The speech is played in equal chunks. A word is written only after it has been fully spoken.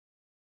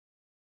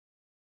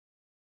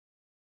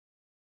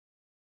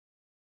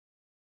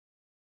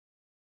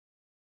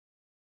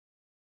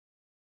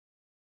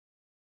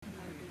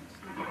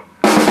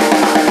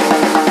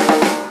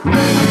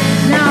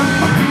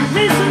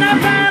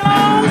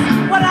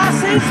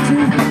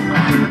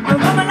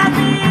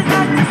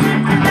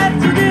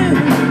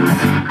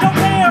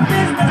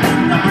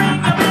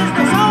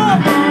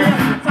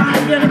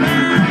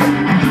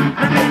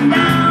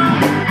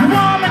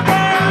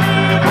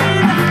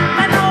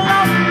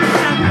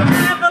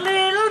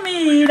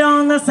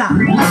side.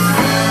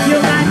 You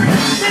might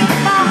think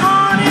my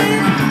heart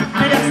is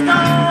made of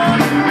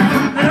stone,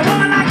 but a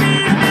woman like me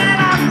is made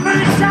of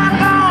pretty sharp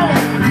bone.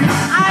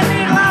 I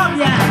need love,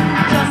 yeah,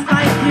 just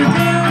like you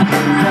do.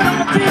 So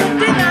don't you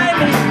deny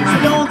me, so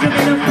don't give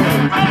me the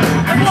fool.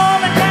 A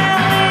woman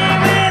can't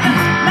live with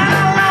not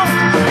alone.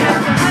 She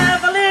has to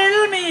have a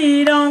little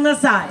meat on the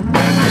side.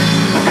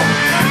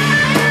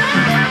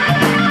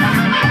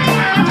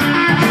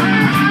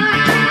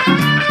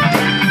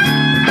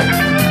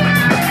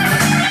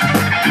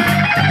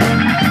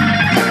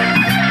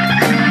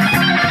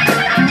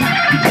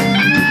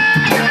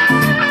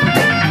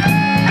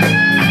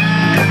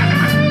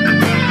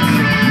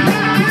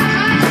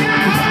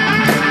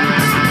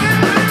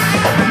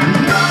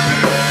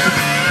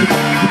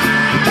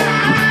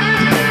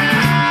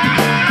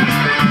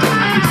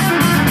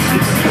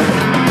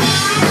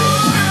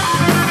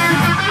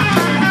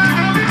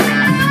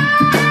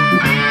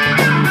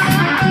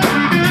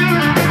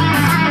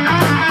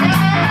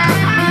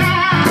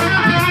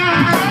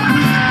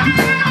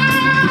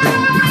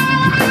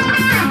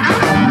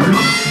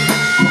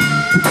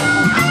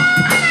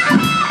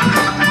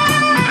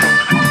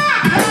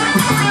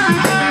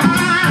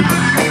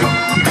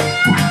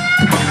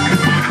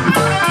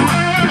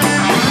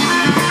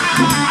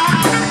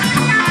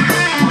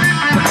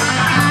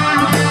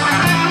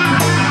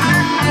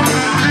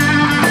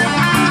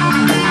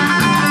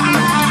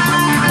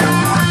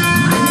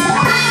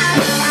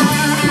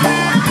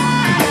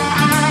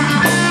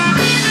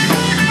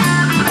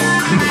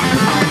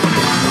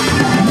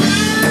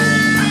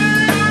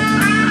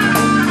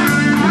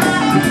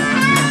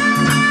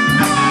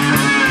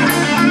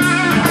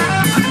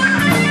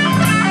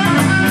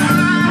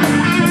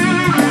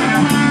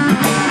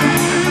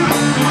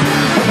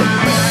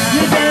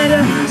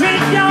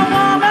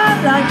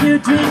 You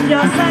treat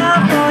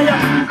yourself.